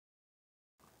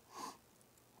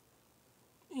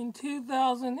In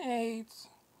 2008,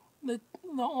 the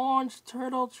orange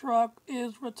turtle truck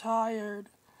is retired,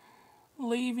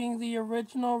 leaving the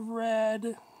original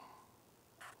red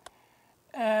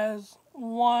as the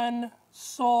one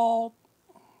soul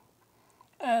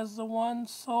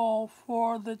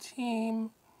for the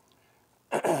team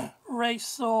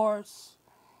racers,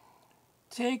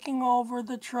 taking over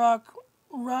the truck,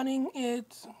 running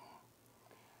it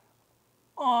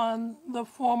on the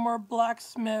former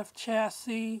blacksmith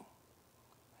chassis.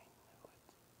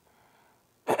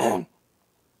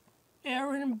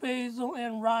 Aaron Basil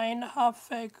and Ryan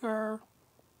Huffaker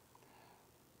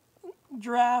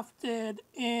drafted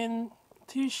in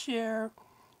to share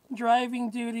driving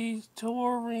duties,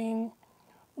 touring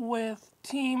with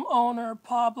team owner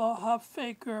Pablo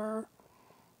Huffaker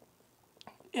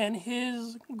and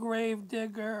his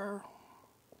gravedigger.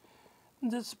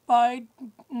 Despite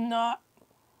not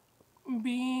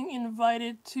being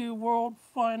invited to World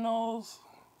Finals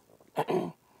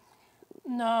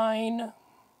 9.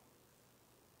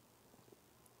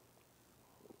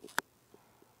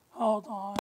 Hold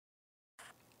on.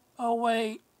 Oh,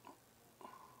 wait.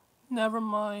 Never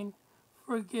mind.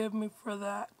 Forgive me for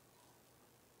that.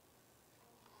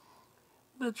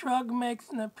 The truck makes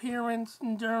an appearance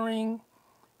during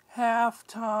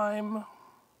halftime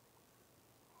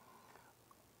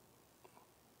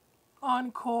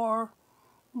encore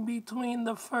between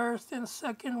the first and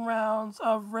second rounds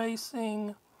of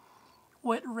racing,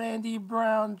 with Randy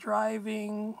Brown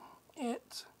driving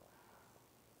it.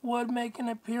 Would make an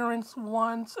appearance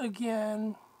once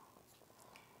again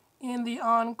in the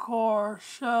encore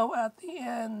show at the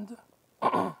end.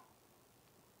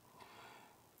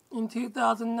 In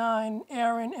 2009,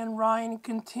 Aaron and Ryan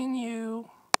continue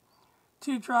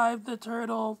to drive the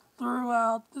Turtle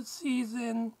throughout the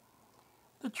season.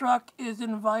 The truck is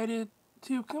invited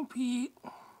to compete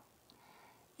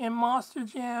in Monster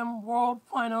Jam World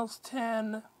Finals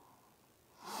 10.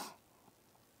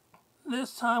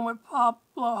 This time with Pablo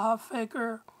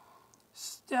Huffaker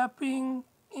stepping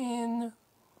in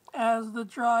as the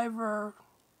driver.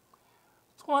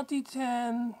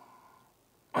 2010,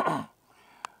 the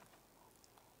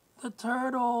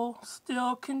Turtle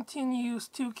still continues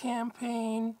to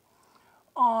campaign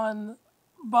on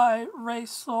by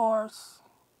Race Source,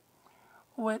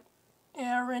 with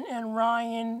Aaron and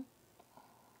Ryan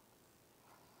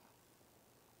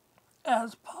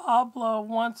as Pablo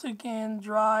once again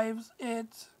drives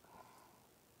it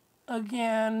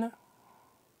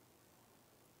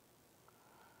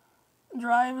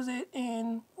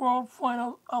in World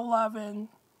Final 11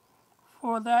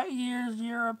 for that year's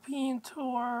European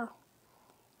tour.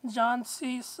 John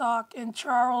Seasock and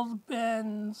Charles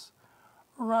Benz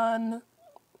run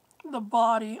the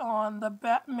body on the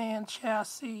Batman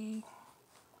chassis.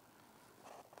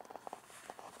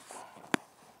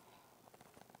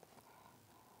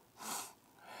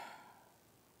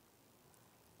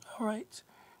 Alright,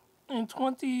 in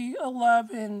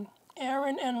 2011,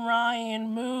 Aaron and Ryan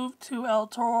moved to El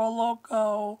Toro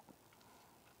Loco,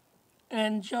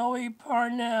 and Joey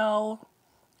Parnell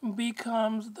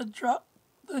becomes the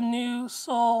new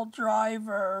sole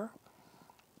driver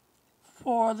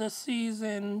for the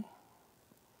season.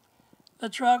 The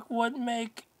truck would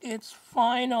make its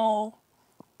final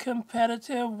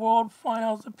competitive World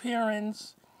Finals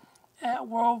appearance at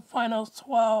World Finals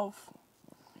 12,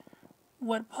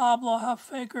 with Pablo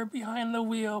Huffaker behind the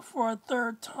wheel for a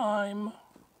third time.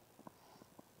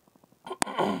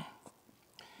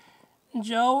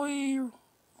 Joey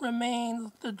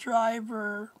remains the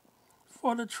driver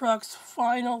for the truck's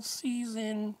final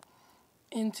season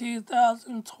in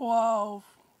 2012.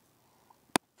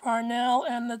 Parnell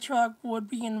and the truck would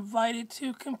be invited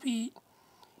to compete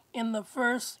in the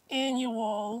first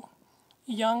annual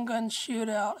Young Gun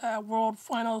Shootout at World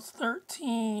Finals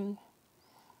 13,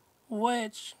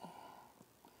 which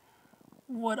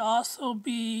would also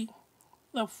be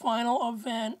the final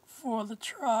event for the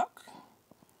truck.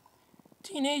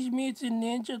 Teenage Mutant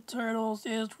Ninja Turtles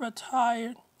is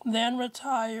retired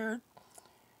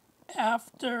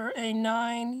after a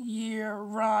 9-year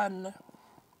run.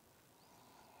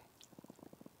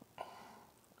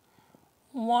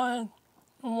 One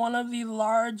of the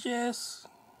largest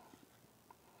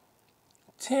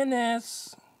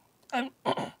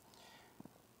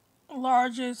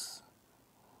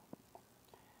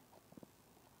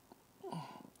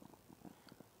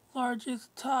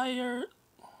tire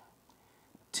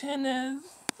tennis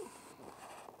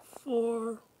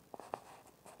for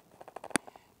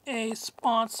a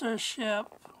sponsorship.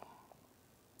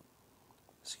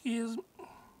 Excuse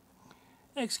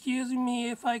me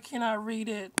if I cannot read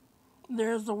it.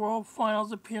 There's the World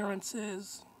Finals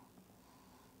appearances.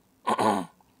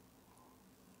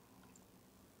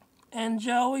 and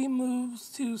Joey moves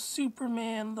to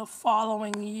Superman the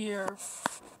following year.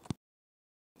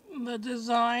 The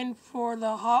design for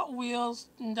the Hot Wheels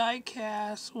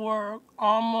diecast were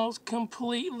almost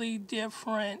completely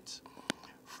different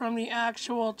from the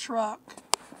actual truck.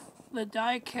 The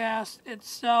diecast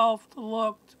itself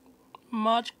looked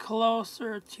much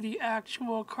closer to the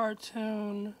actual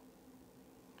cartoon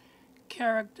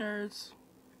characters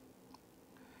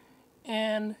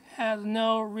and has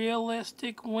no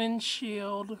realistic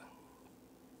windshield.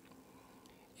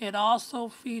 It also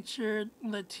featured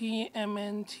the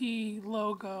TMNT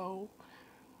logo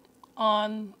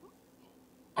on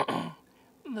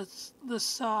the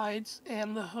sides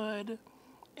and the hood,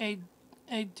 a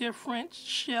different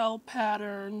shell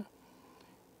pattern,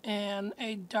 and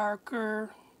a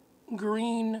darker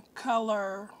green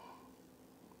color